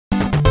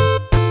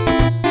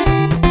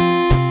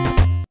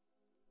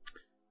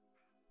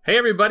Hey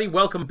everybody,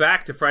 welcome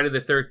back to Friday the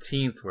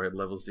 13th. We're at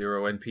level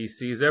 0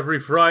 NPCs. Every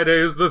Friday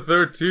is the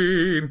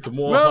 13th.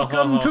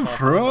 Welcome to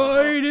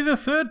Friday the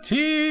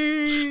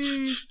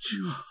 13th.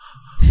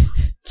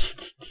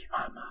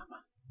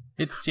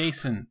 It's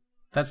Jason.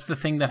 That's the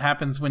thing that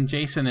happens when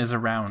Jason is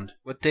around.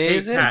 What day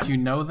is it? Did you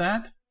know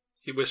that?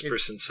 He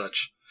whispers and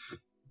such.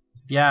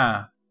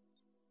 Yeah.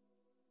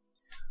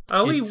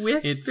 Oh, he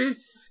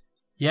whispers?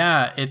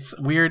 It's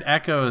weird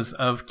echoes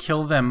of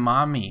Kill Them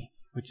Mommy.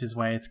 Which is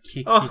why it's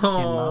kick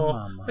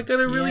mama. I got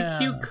a really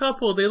cute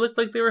couple. They looked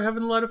like they were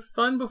having a lot of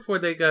fun before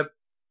they got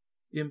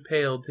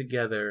impaled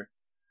together.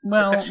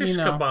 Well, like a shish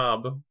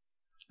kebab.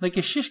 Like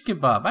a shish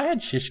kebab. I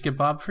had shish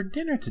kebab for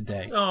dinner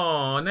today.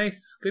 Oh,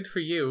 nice. Good for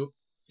you.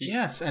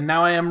 Yes, and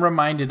now I am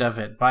reminded of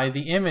it by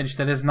the image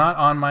that is not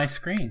on my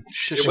screen.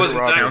 It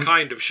wasn't that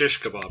kind of shish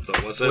kebab,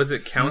 though, was it? Was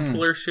it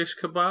counselor shish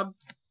kebab?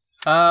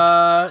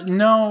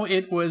 No,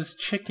 it was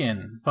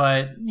chicken,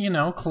 but,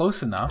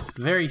 close enough.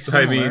 Very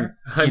similar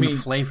in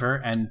flavor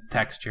and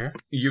texture.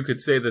 You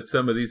could say that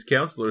some of these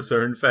counselors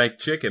are, in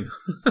fact, chicken.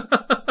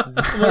 Am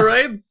I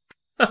right?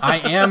 I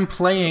am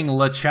playing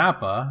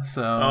LaChappa,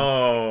 so...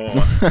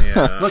 Oh,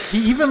 yeah. Look, he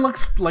even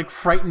looks,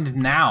 frightened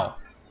now.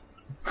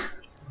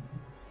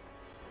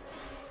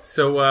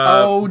 So,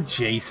 oh,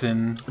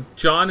 Jason.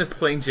 John is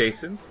playing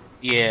Jason.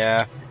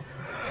 Yeah.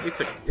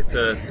 It's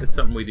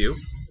something we do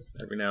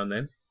every now and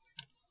then.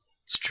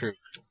 It's true.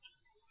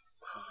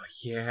 Oh,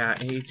 yeah,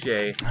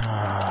 AJ.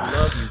 I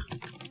love you.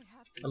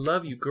 I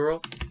love you,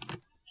 girl.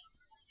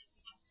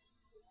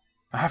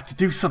 I have to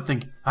do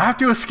something. I have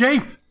to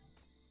escape.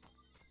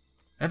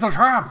 It's a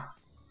trap.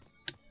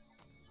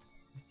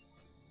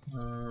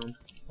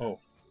 Oh.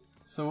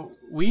 So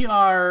we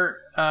are,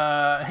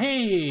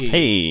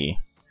 hey.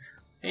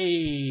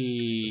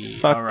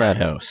 Fuck that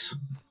house.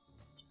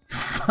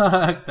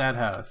 Fuck that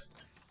house.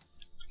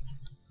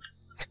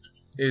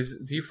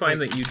 Do you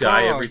find that you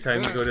die every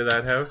time you go to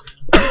that house?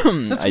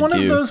 That's one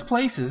of those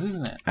places,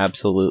 isn't it?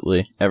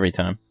 Absolutely. Every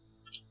time.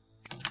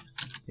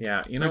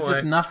 Yeah, you know what?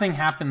 Just nothing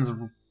happens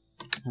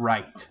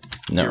right.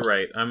 No. You're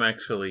right. I'm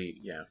actually...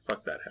 Yeah,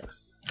 fuck that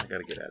house. I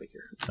gotta get out of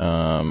here.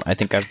 I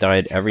think I've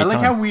died every time. I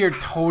like how we are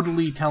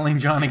totally telling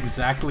John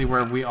exactly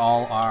where we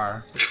all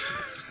are.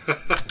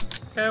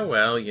 Yeah,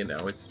 well,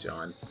 it's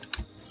John.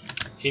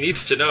 He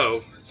needs to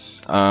know.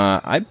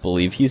 I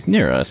believe he's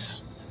near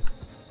us.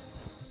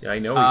 Yeah, I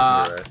know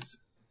he's near us.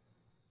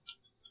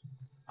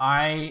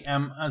 I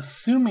am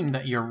assuming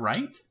that you're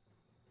right.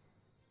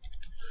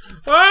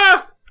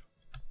 Ah!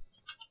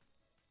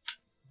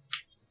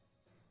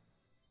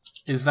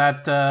 Is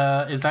that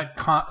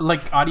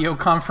audio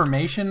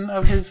confirmation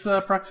of his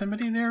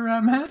proximity there,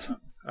 Matt?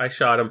 I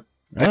shot him.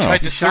 I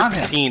tried to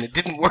serpentine. It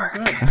didn't work.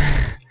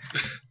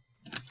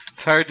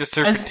 It's hard to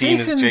serpentine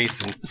as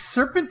Jason.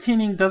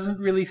 Serpentining doesn't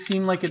really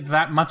seem like it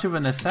that much of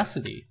a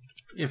necessity,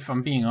 if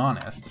I'm being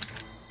honest.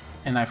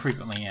 And I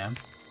frequently am.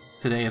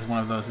 Today is one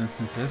of those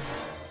instances.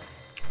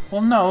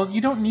 Well, no, you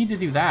don't need to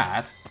do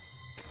that.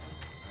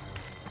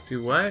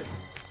 Do what?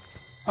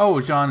 Oh,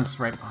 John is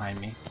right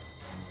behind me.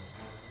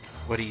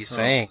 What are you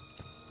saying?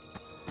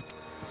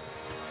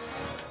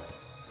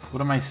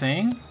 What am I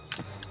saying?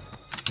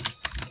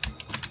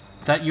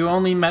 That you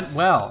only meant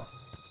well.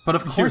 But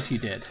of course you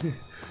did.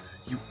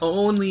 You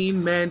only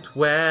meant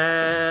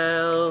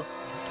well.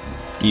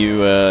 Do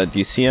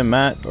you see him,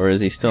 Matt, or is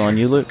he still on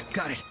you, Luke?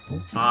 Got it.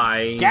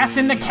 Gas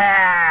in the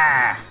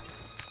car.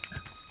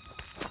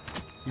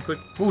 You put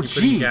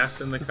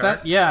gas in the car?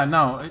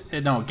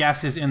 No,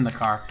 gas is in the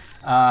car.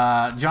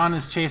 John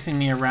is chasing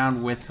me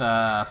around with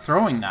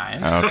throwing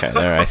knives. Oh, okay,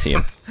 there, I see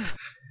him.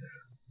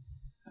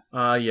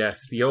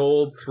 Yes, the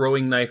old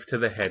throwing knife to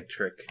the head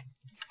trick.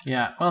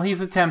 Yeah, well,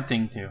 he's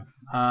attempting to.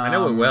 I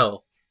know it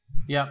well.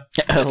 Yep.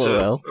 It's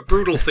a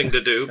brutal thing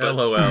to do, but...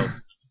 LOL.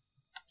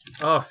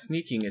 Oh,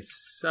 sneaking is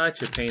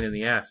such a pain in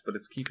the ass, but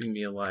it's keeping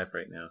me alive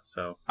right now,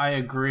 so... I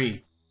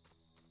agree.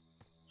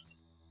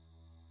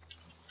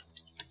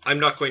 I'm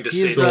not going to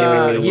say it's keeping me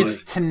alive.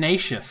 He's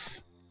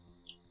tenacious.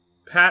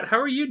 Pat, how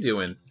are you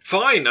doing?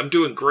 Fine, I'm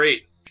doing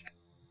great.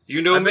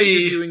 You know I bet me.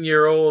 You're doing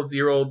your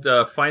old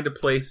find a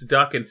place,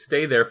 duck, and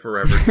stay there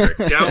forever trick.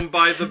 Down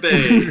by the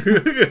bay.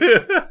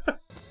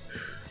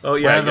 Oh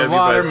yeah, where the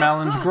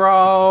watermelons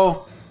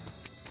grow.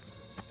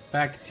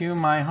 Back to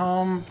my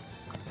home.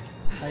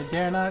 I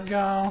dare not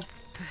go.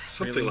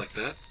 Something like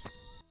that.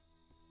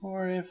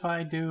 Or if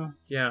I do.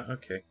 Yeah,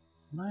 okay.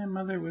 My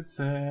mother would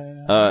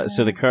say...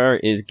 So the car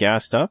is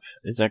gassed up,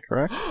 is that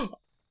correct?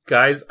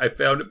 Guys, I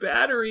found a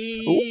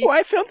battery! Ooh,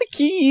 I found the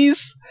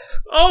keys!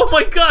 Oh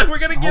my god, we're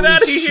gonna get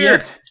out of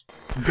here!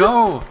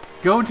 Go!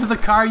 Go to the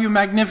car, you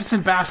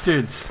magnificent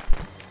bastards!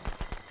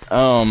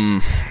 How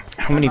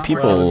many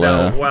people...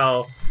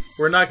 Well,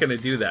 we're not gonna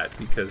do that,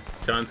 because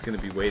John's gonna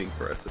be waiting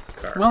for us at the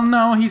car. Well,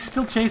 no, he's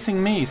still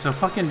chasing me, so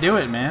fucking do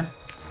it, man.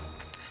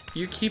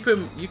 You keep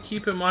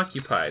him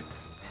occupied.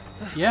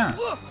 Yeah.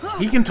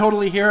 He can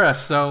totally hear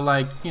us, so,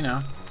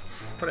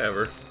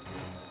 Whatever.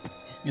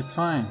 It's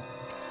fine.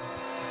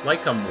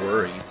 Like I'm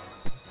worried.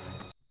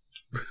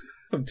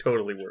 I'm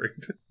totally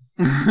worried.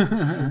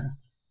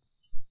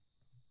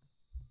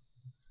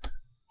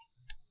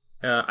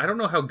 I don't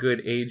know how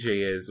good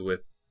AJ is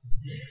with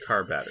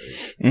car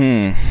batteries.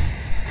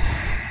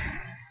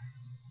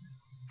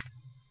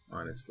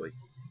 Honestly.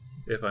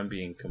 If I'm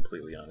being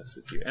completely honest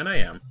with you. And I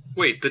am.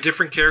 Wait, the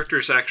different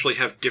characters actually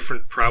have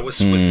different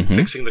prowess with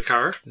fixing the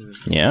car?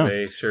 Yeah.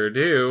 They sure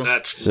do.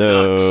 That's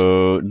nuts.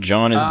 So,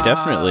 John is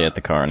definitely at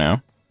the car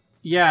now.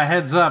 Yeah,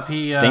 heads up.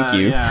 Thank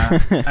you.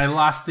 Yeah, I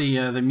lost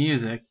the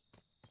music.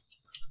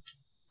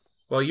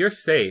 Well, you're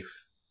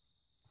safe.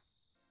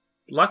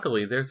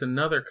 Luckily, there's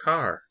another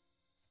car.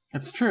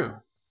 It's true.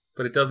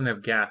 But it doesn't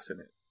have gas in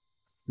it.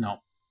 No.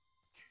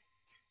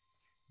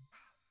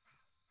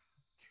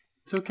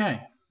 It's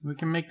okay. We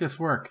can make this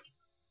work.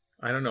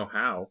 I don't know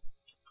how.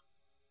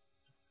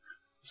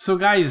 So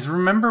guys,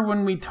 remember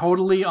when we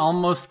totally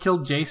almost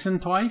killed Jason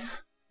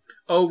twice?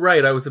 Oh,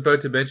 right. I was about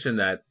to mention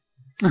that.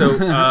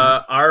 So,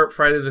 our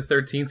Friday the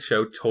 13th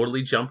show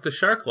totally jumped the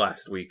shark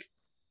last week.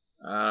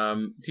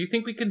 Do you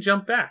think we can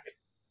jump back?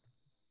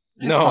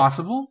 It's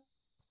possible.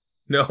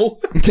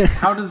 No?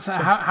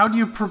 How do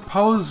you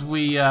propose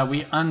we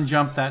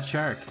unjump that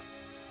shark?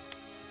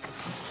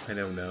 I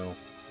don't know.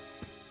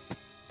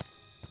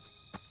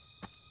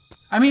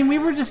 I mean, we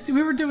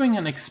were doing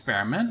an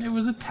experiment. It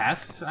was a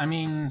test. I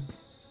mean,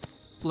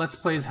 Let's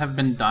Plays have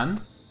been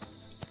done.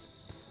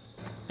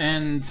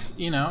 And,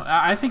 you know,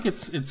 I think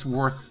it's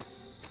worth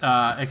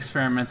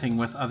experimenting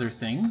with other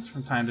things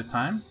from time to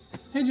time.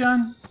 Hey,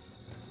 John.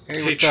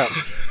 Hey, what's up?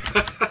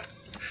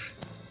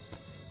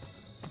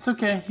 It's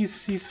okay.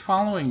 He's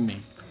following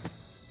me.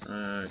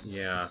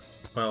 Yeah.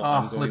 Well,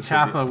 oh,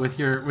 LaChappa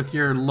with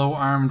your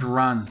low-armed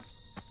run.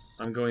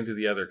 I'm going to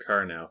the other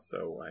car now,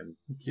 so I'm...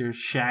 With your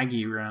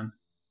shaggy run.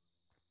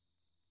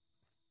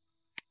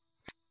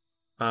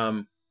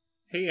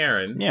 Hey,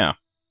 Aaron. Yeah.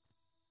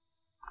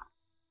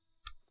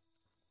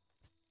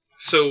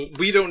 So,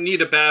 we don't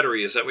need a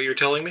battery, is that what you're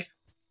telling me?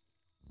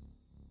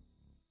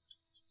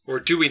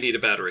 Or do we need a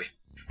battery?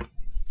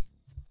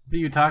 What are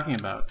you talking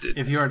about?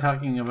 If you are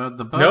talking about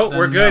the boat, no, then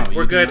we're good. No,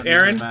 we're good,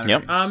 Aaron.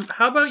 Yep.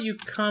 How about you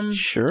come...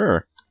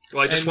 Sure.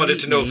 Well, I just wanted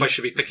to know if I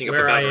should be picking up a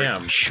where battery. I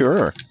am.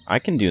 Sure. I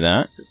can do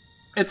that.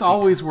 It's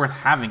always worth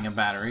having a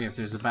battery if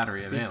there's a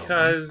battery available.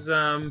 Because,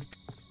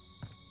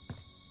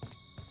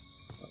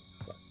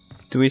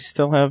 Do we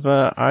still have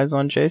eyes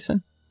on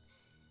Jason?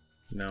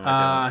 No,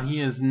 I don't.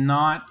 He is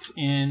not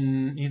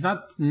in... He's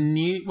not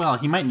near... Well,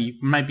 he might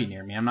be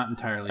near me. I'm not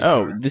entirely sure.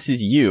 Oh, this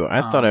is you.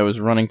 I thought I was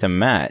running to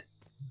Matt.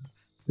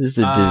 This is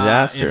a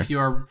disaster. If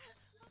you're...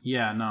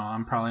 Yeah, no,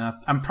 I'm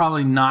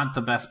probably not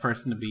the best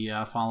person to be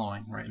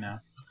following right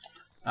now.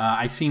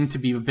 I seem to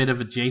be a bit of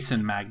a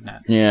Jason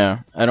magnet. Yeah,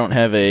 I don't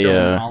have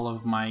all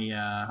of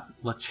my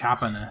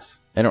LaChappa-ness.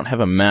 I don't have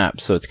a map,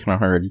 so it's kind of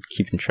hard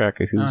keeping track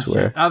of who's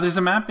where. Oh, there's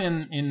a map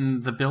in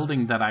the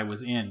building that I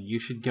was in. You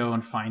should go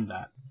and find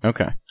that.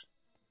 Okay.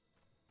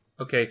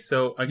 Okay,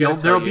 so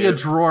there'll be a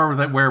drawer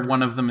where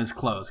one of them is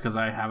closed because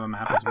I have a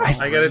map as well.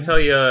 I gotta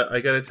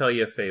tell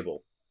you a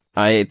fable.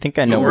 I think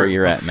I know where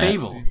you're at, Matt.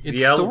 Fable.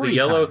 It's the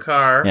yellow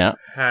car Yeah.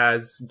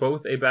 has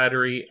both a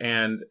battery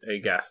and a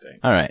gas tank.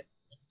 All right.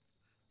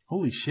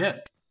 Holy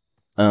shit.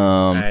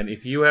 And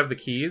if you have the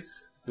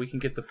keys, we can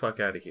get the fuck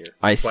out of here.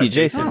 I see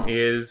Jason.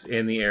 Is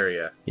in the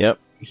area. Yep,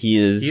 he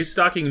is. He's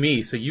stalking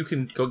me, so you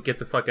can go get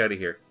the fuck out of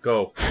here.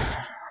 Go.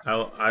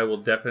 I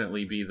will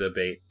definitely be the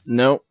bait.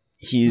 No,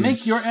 he's...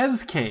 Make your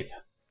escape.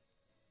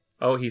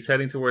 Oh, he's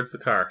heading towards the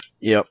car.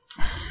 Yep.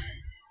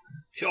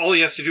 All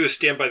he has to do is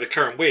stand by the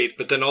car and wait,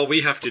 but then all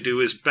we have to do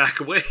is back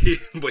away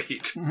and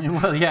wait.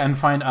 Well, yeah, and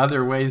find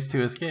other ways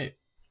to escape.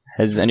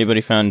 Has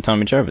anybody found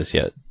Tommy Jarvis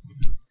yet?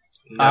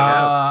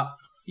 No.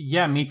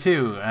 Yeah, me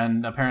too.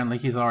 And apparently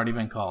he's already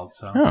been called,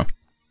 so... Oh.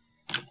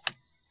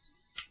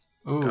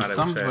 Ooh, God,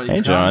 somebody... Hey,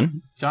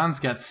 John. John's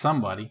got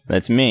somebody.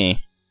 That's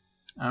me.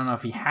 I don't know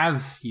if he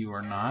has you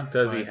or not.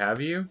 Does he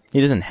have you? He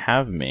doesn't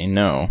have me,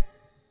 no.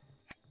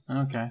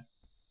 Okay.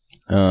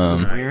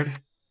 Weird.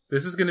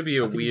 This is going to be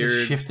a He weird...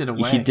 just shifted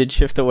away. He did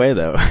shift away,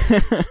 though.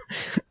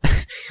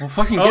 Well,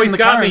 fucking get Oh, in he's the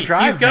got car me! and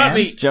drive, He's got man.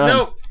 me! John.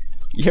 No!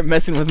 You're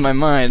messing with my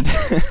mind.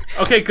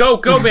 Okay, go,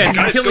 man! He's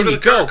Guys, killing go to me!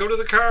 the car! Go! Go to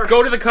the car!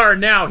 Go to the car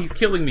now! He's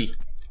killing me!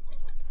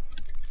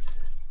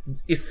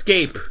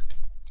 Escape!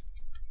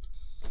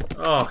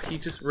 Oh, he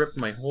just ripped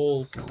my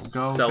whole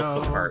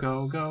self apart.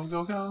 Go.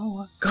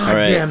 God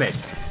right. damn it!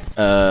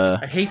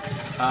 I hate...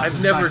 I've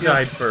it's never not good.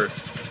 died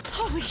first.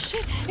 Holy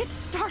shit, it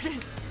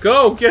started!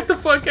 Go! Get the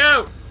fuck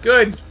out!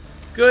 Good!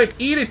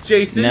 Eat it,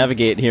 Jason!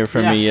 Navigate here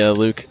for me,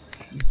 Luke.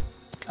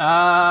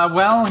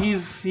 Well,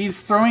 he's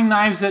throwing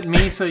knives at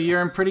me, so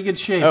you're in pretty good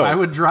shape. Oh. I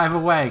would drive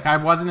away. I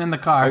wasn't in the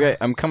car. Okay,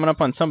 I'm coming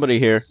up on somebody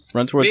here.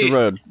 Run towards Me. the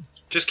road.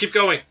 Just keep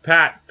going.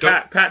 Pat!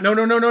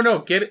 No!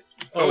 Get it!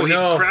 Oh, he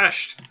no!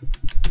 crashed.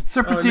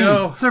 Serpentine!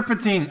 Oh, no.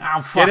 Serpentine!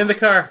 Ow, fuck. Get in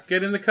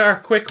the car!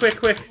 Quick!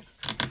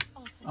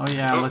 Oh,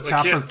 yeah, Oh, I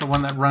LaChappa's can't. the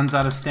one that runs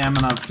out of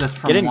stamina just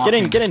from Get in,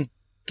 walking. get in!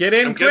 Get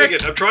in, I'm quick! getting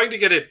it. I'm trying to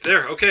get it.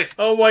 There, okay.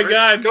 Oh my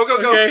god! Go.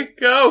 Okay,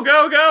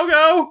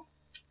 go!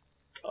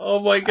 Oh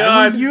my I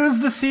god! will use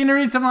the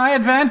scenery to my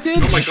advantage!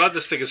 Oh my god,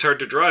 this thing is hard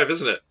to drive,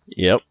 isn't it?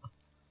 Yep.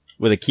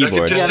 With a I can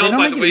keyboard. just Yeah, they tell don't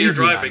by make the it way you're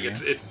easy on driving.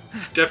 you.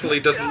 Definitely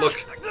doesn't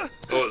look...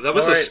 Oh, that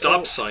was a Alright,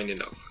 stop sign, you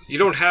know. You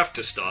don't have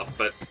to stop,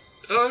 but...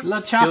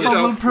 LaChappa you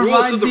know, will provide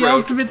rules of the the road.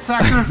 ultimate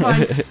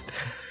sacrifice.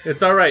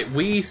 It's alright.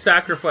 We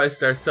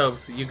sacrificed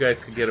ourselves so you guys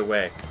could get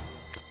away.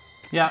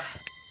 Yeah.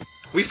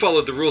 We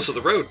followed the rules of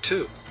the road,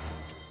 too.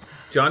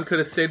 John could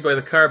have stayed by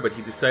the car, but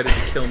he decided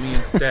to kill me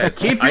instead.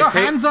 Keep your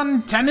hands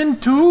on 10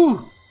 and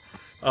 2.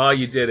 Oh,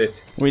 you did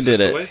it. We Is did this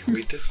the it. way?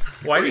 We did.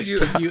 Why Great. did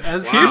you... You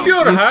as Keep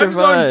your You hands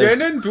on survived.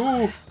 10 and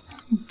 2.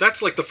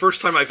 That's like the first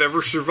time I've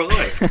ever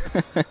survived.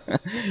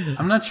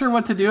 I'm not sure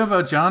what to do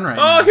about John right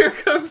now. Oh, here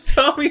comes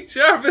Tommy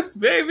Jarvis,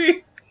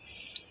 baby.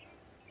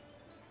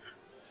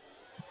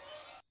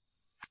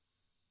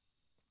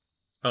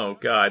 Oh,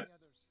 God.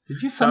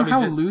 Did you somehow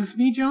Tommy lose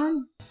me,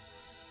 John?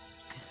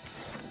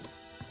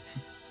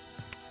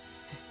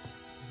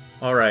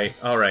 Alright.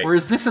 Or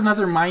is this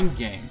another mind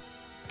game?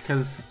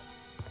 Because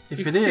if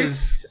it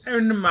is, this a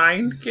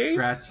mind game?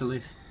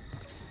 congratulations.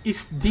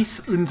 Is this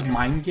und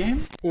mind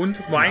game? Und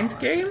mind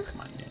game? It's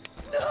mind game.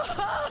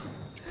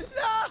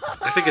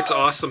 I think it's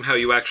awesome how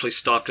you actually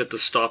stopped at the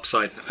stop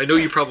sign. I know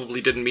you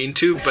probably didn't mean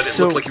to, but it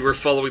So- looked like you were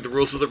following the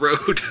rules of the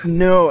road.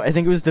 No, I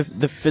think it was the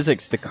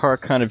physics. The car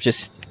kind of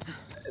just...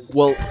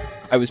 Well,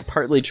 I was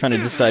partly trying to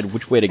decide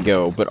which way to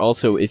go, but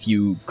also if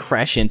you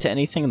crash into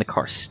anything, the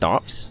car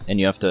stops, and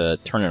you have to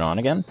turn it on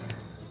again.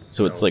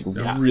 So it's like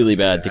no. really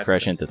bad to Yeah.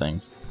 crash into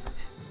things.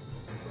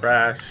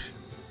 Crash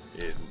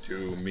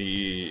into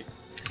me.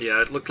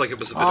 Yeah, it looked like it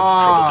was a bit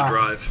of trouble to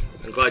drive.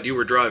 I'm glad you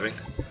were driving.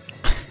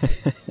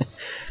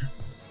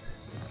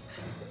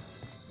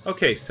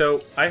 Okay,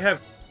 so I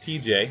have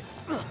TJ.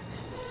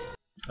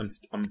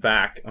 I'm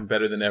back. I'm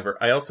better than ever.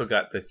 I also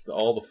got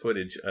all the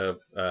footage of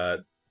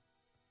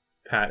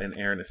Pat and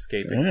Aaron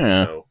escaping.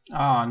 Yeah. So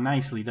Oh,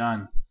 nicely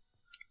done.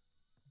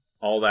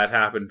 all that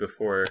happened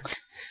before.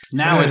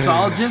 Now it's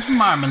all just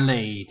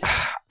marmalade.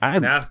 I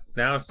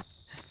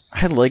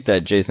like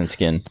that Jason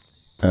skin.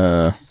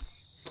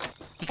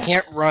 He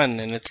can't run,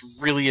 and it's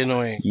really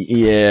annoying.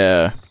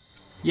 Yeah.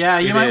 Yeah,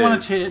 you It might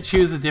want is. to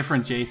choose a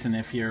different Jason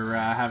if you're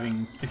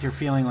if you're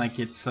feeling like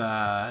it's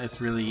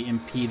really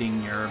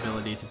impeding your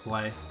ability to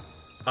play.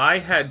 I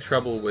had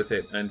trouble with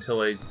it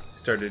until I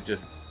started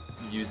just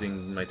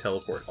using my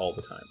teleport all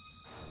the time,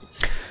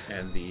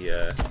 and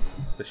the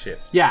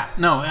shift. Yeah,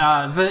 no,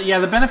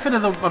 the benefit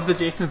of the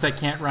Jasons that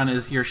can't run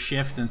is your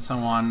shift and so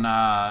on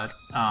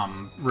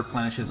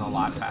replenishes a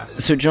lot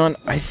faster. So, John,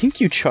 I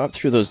think you chop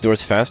through those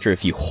doors faster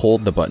if you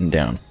hold the button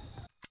down.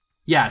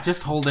 Yeah,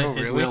 just hold it. Oh,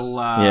 It really? will.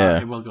 Yeah.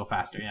 It will go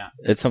faster. Yeah.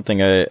 It's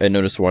something I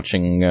noticed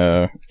watching,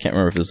 can't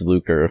remember if it was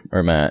Luke or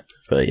Matt,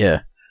 but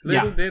yeah.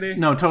 Little Yeah. diddy.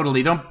 No,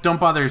 totally. Don't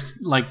bother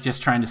like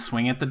just trying to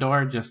swing at the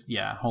door. Just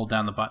hold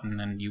down the button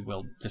and you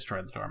will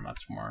destroy the door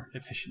much more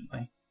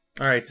efficiently.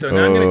 All right, so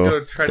now I'm gonna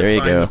go try there to you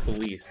find go. the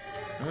police.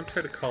 I'm gonna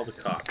try to call the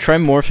cops. Try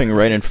morphing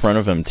right in front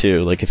of him,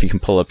 too, like if you can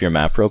pull up your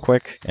map real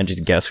quick and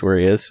just guess where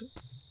he is.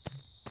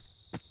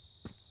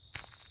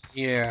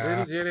 Yeah,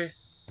 Little diddy.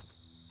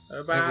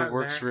 never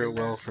works real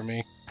well for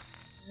me.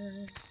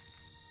 You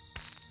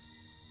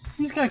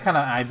just gotta kind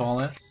of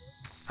eyeball it.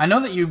 I know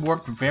that you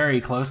warped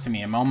very close to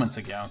me moments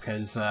ago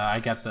because I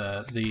got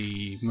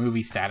the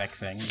movie static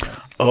thing.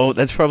 But... Oh,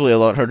 that's probably a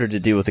lot harder to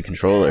deal with a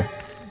controller.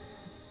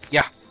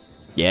 Yeah.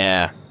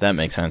 Yeah, that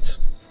makes sense.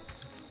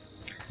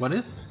 What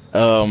is?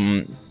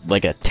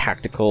 Like a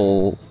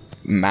tactical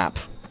map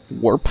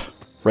warp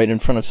right in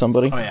front of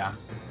somebody. Oh yeah.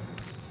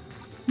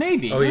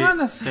 Maybe, Oh, yeah. not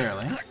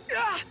necessarily.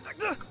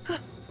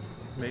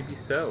 Maybe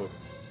so,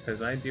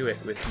 because I do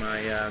it with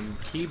my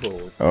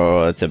keyboard.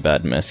 Oh, that's a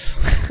bad miss.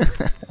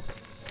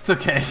 It's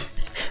okay.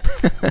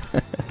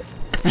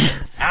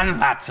 And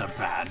that's a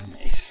bad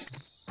miss.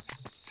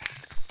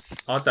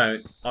 I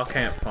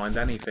can't find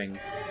anything,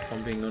 if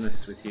I'm being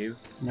honest with you.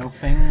 No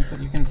things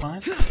that you can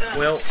find?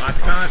 Well, I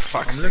can't.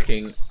 Fuck's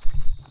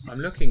I'm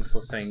looking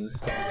for things,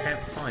 but I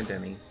can't find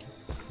any.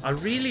 I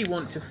really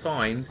want to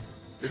find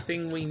the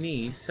thing we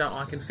need so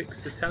I can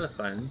fix the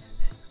telephones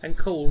and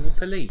call the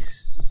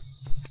police.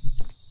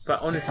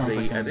 But honestly,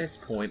 like a at this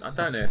point, I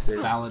don't know if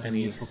there's valid and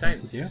any useful thing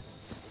to sense.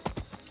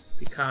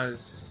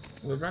 Because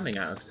we're running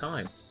out of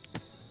time.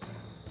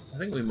 I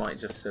think we might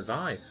just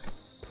survive.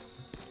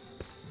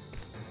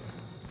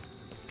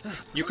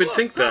 You could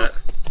think that.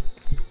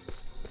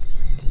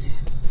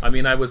 I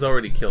mean, I was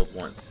already killed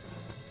once.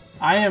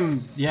 I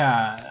am,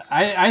 yeah.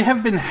 I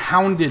have been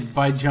hounded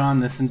by John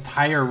this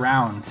entire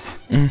round.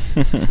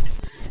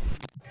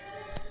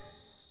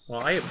 Well,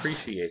 I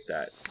appreciate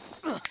that.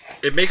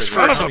 It makes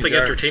Son for of a something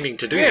jerk. entertaining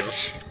to do, though.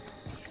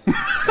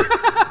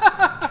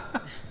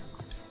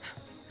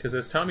 Because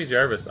as Tommy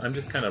Jarvis, I'm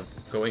just kind of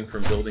going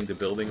from building to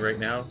building right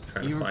now,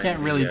 trying You to find can't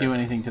really the, do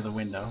anything to the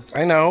window.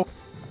 I know.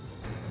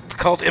 It's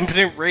called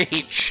impotent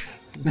rage.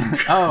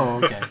 Oh,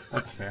 okay.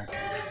 That's fair.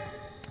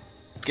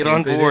 Get on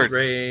Infinite board.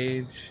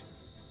 Rage.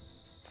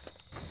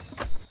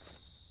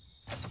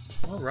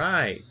 All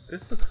right,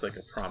 this looks like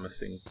a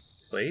promising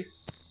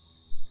place.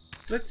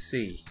 Let's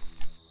see.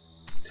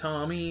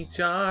 Tommy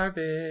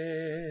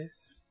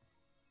Jarvis.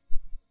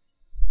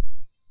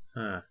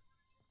 Huh.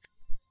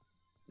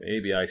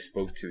 Maybe I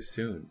spoke too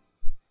soon.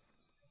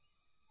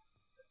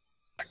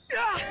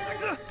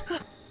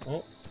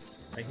 Oh,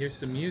 I hear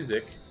some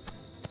music.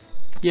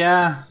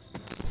 Yeah.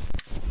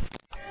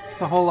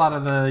 It's a whole lot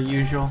of the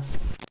usual.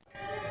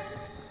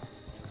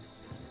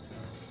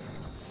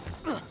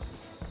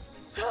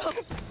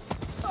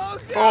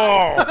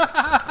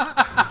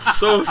 Oh!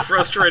 So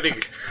frustrating.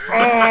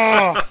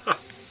 Oh!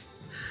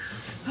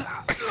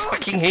 I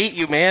fucking hate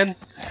you, man.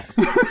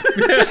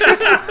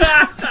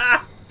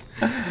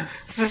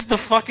 This is the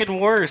fucking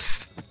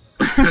worst.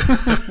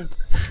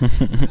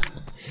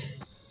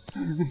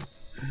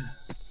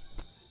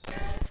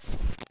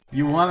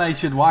 You want I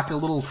should walk a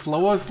little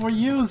slower for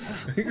yous?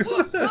 No,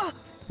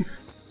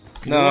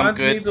 you I'm want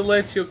good. me to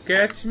let you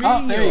catch me?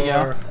 Oh, there you go.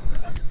 or-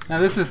 Now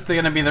this is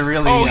going to be the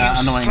really Oh, you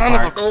annoying son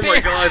part. of a Oh my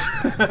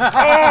bitch. god.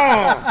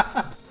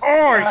 Oh!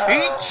 Oh, I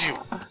hate you!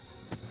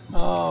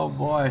 Oh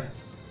boy.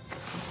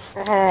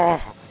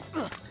 Oh!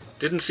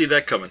 Didn't see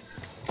that coming.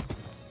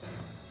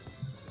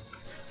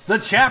 The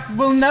chap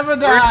will never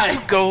Where'd die! you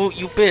go,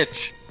 you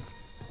bitch?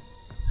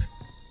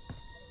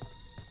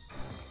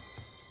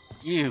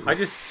 You I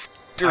just...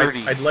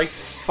 dirty I'd like...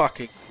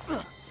 fucking...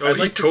 Oh, I'd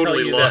he like to totally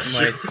tell you lost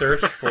that my you.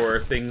 search for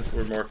things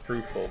were more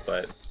fruitful,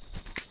 but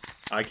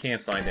I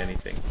can't find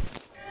anything.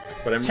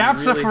 But I'm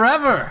Chaps are really,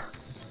 forever!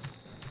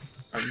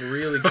 I'm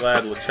really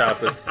glad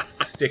LaChappa's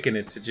sticking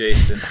it to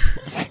Jason.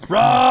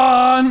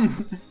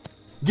 Run!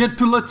 Get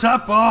to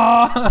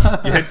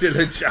LaChappa! Get to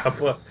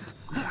LaChappa.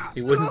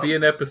 He wouldn't be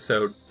an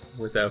episode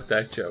without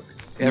that joke.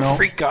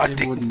 Every it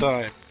goddamn wouldn't.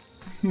 time.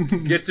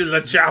 Get to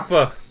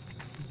LaChappa.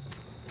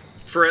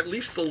 For at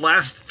least the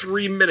last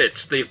 3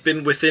 minutes, they've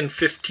been within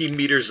 15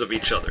 meters of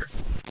each other.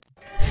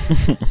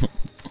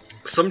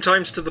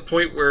 Sometimes to the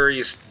point where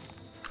he's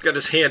got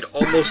his hand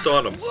almost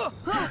on him.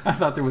 I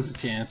thought there was a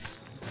chance.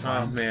 It's Oh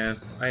fine.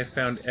 man, I have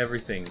found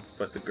everything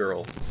but the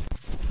girl.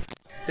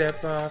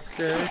 Step off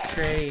the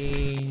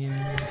train.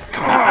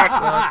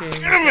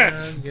 Walking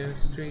down your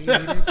street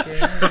again.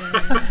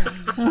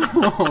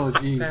 Oh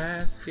jeez.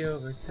 Past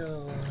your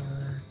door.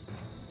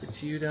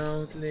 But you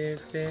don't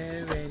live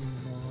there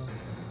anymore.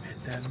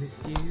 And I miss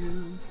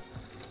you.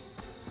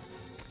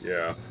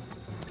 Yeah.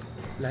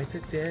 Like the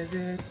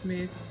deserts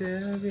miss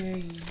the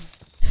rain.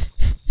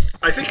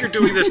 I think you're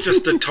doing this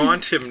just to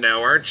taunt him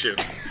now, aren't you?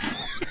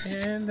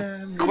 And I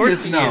Of miss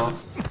course he No.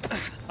 is.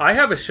 I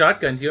have a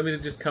shotgun. Do you want me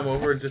to just come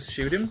over and just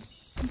shoot him?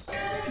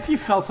 If you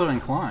felt so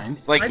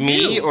inclined. Like I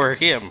me do. or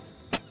him?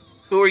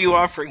 Who are you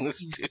offering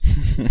this to?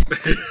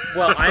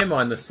 Well, I'm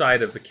on the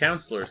side of the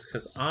counselors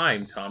because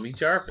I'm Tommy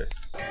Jarvis.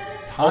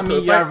 Tommy Also,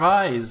 if I-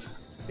 Jarvis.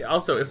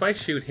 Also, if I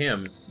shoot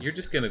him, you're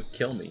just gonna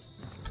kill me.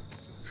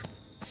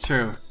 It's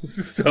true.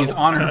 So, He's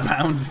honor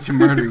bound to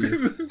murder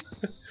you.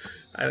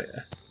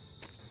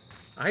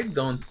 I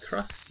don't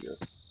trust you.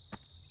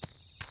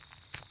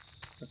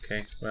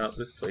 Okay, well,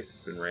 this place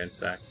has been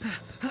ransacked.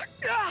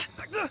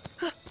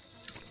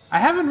 I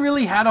haven't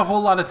really had a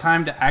whole lot of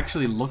time to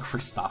actually look for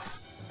stuff.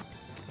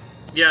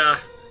 Yeah,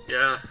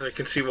 I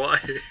can see why.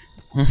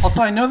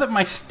 Also, I know that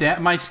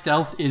my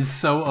stealth is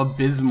so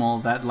abysmal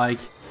that, like,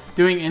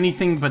 doing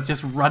anything but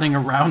just running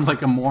around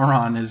like a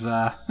moron is,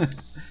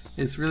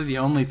 is really the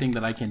only thing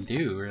that I can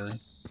do, really.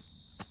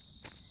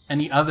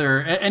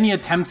 Any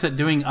attempts at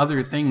doing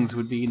other things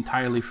would be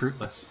entirely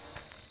fruitless.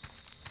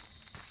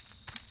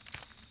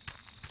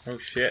 Oh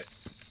shit.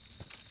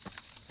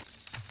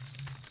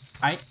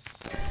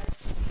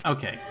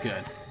 Okay,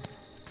 good.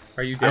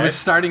 Are you dead? I was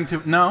starting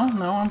to... No,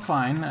 I'm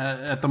fine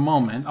at the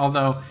moment.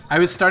 Although, I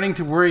was starting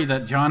to worry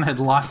that John had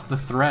lost the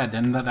thread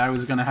and that I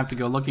was going to have to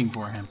go looking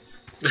for him.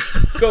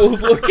 Go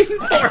looking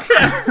for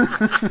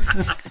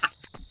him!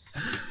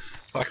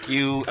 Fuck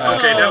you.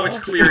 Okay, now it's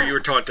clear you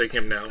were taunting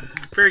him now.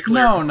 Very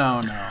clear. No,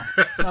 not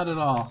at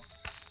all.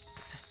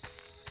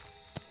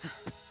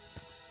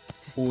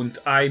 Und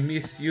I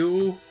miss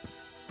you.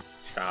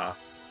 Cha.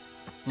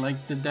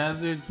 Like the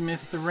deserts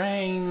miss the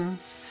rain.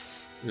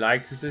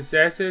 Like the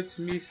deserts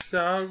miss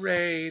the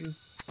rain.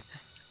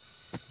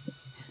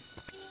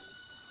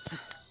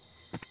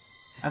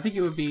 I think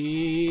it would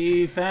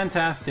be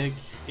fantastic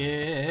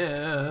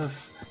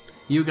if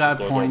you got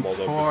points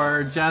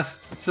for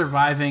just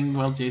surviving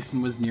while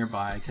Jason was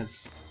nearby,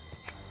 because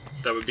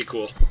That would be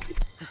cool.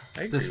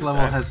 I agree this with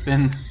level that. has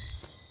been...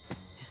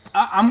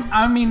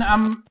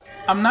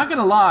 I'm not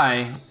gonna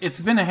lie,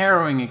 it's been a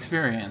harrowing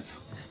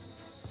experience.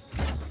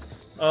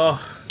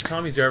 Oh,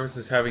 Tommy Jarvis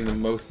is having the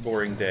most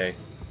boring day.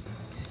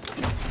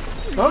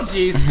 Oh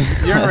jeez,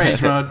 you're in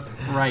rage mode.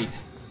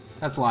 Right.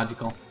 That's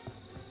logical.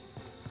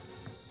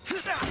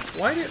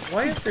 Why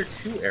is there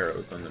 2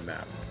 arrows on the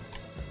map?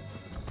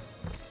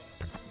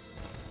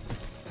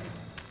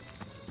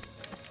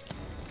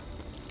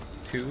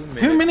 2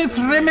 minutes. 2 minutes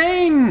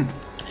remain!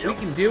 We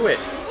can do it,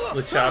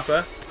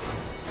 LaChappa.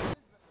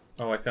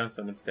 Oh, I found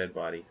someone's dead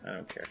body. I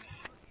don't care.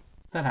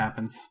 That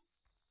happens.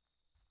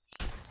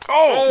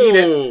 Oh! Eat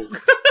it.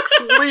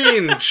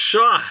 Clean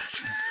shot!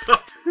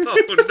 Oh no.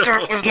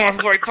 That was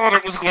not who I thought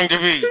it was going to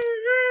be!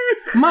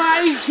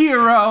 My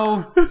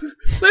hero!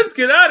 Let's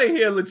get out of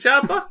here,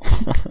 LaChappa.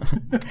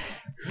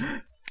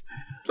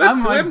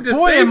 Let's swim to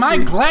boy, safety. am I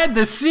glad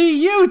to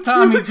see you,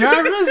 Tommy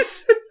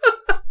Jarvis.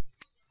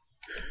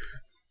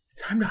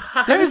 Time to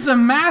hide. There's a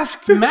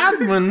masked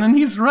madman, and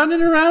he's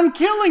running around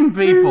killing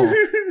people.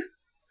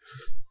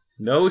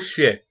 No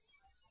shit.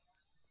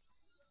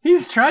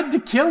 He's tried to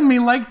kill me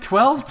like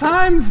 12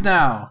 times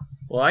now.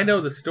 Well, I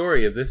know the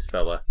story of this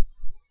fella.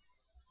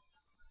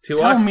 To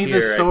Tell us me here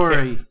the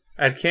story.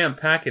 At Camp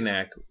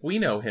Packanack, we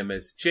know him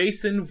as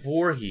Jason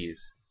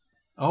Voorhees.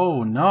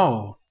 Oh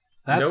no,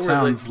 that No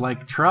sounds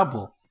like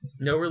trouble.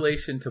 No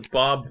relation to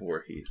Bob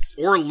Voorhees.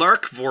 Or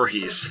Lark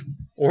Voorhees.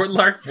 Or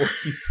Lark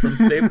Voorhees from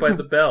Saved by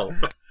the Bell.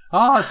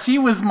 Oh, she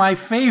was my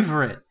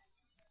favorite.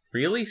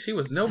 Really? She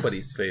was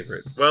nobody's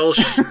favorite. Well,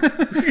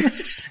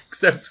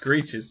 Except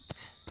Screech's.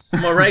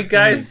 Am I right,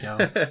 guys?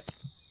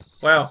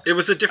 Wow. it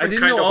was a I different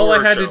didn't kind know of all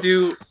horror I had show. to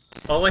do.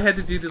 All I had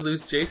to do to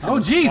lose Jason Oh,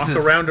 was Jesus. walk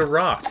around a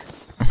rock.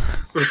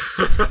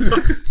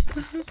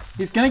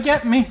 He's gonna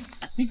get me.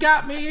 He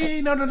got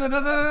me. No.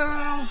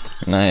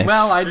 Nice.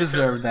 Well, I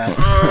deserved that.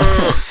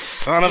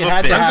 Son of It a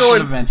had to bitch. happen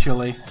going-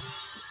 eventually.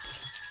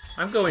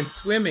 I'm going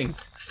swimming.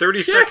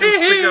 30 seconds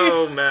to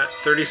go, Matt.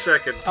 30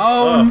 seconds.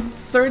 Oh,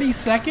 30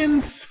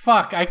 seconds?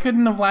 Fuck, I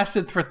couldn't have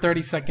lasted for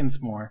 30 seconds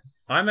more.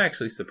 I'm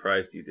actually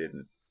surprised you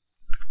didn't.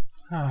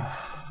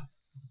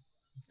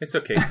 It's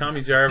okay.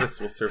 Tommy Jarvis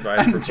will survive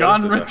for And both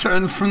John of us.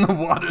 returns from the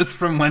waters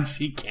from whence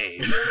he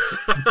came.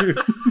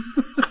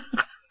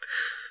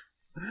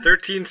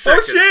 13 Oh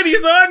seconds. shit,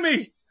 he's on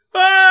me!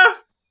 Ah!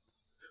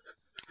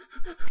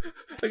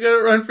 I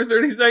gotta run for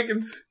 30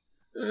 seconds.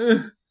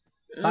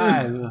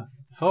 5,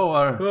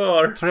 4,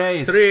 4,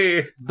 3,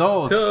 3,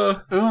 2, 2,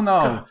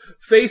 1.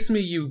 Face me,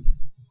 you.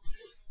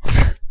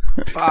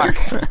 Fuck.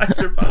 I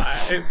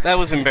survived. That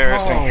was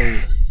embarrassing.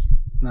 Oh.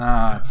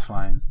 Nah, it's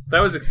fine. That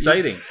was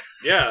exciting.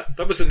 Yeah,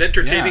 that was an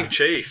entertaining Yeah.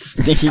 chase.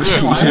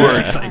 I was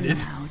excited.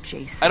 Now,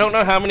 Jason, I don't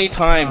know how many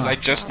times I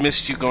just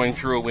missed you going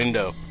through a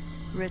window.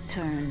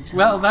 return to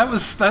Well,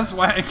 that's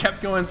why I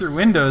kept going through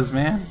windows,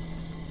 man.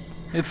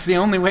 It's the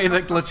only way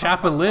that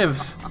LaChappa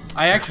lives.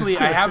 I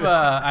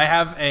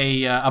have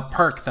a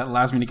perk that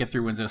allows me to get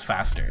through windows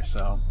faster.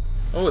 So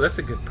Oh, that's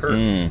a good perk.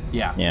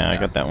 yeah, Yeah, I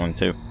got that one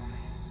too.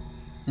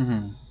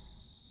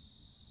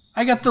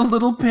 I got the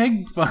little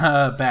pig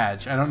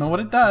badge. I don't know what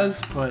it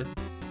does, but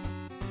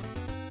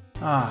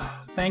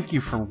thank you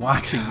for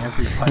watching,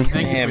 everybody.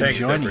 Thank you for Thanks,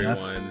 joining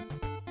everyone.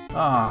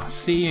 us.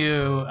 See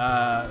you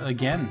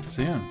again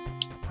soon.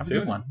 Have a Soon.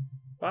 good one.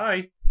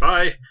 Bye.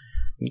 Bye.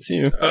 See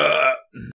you.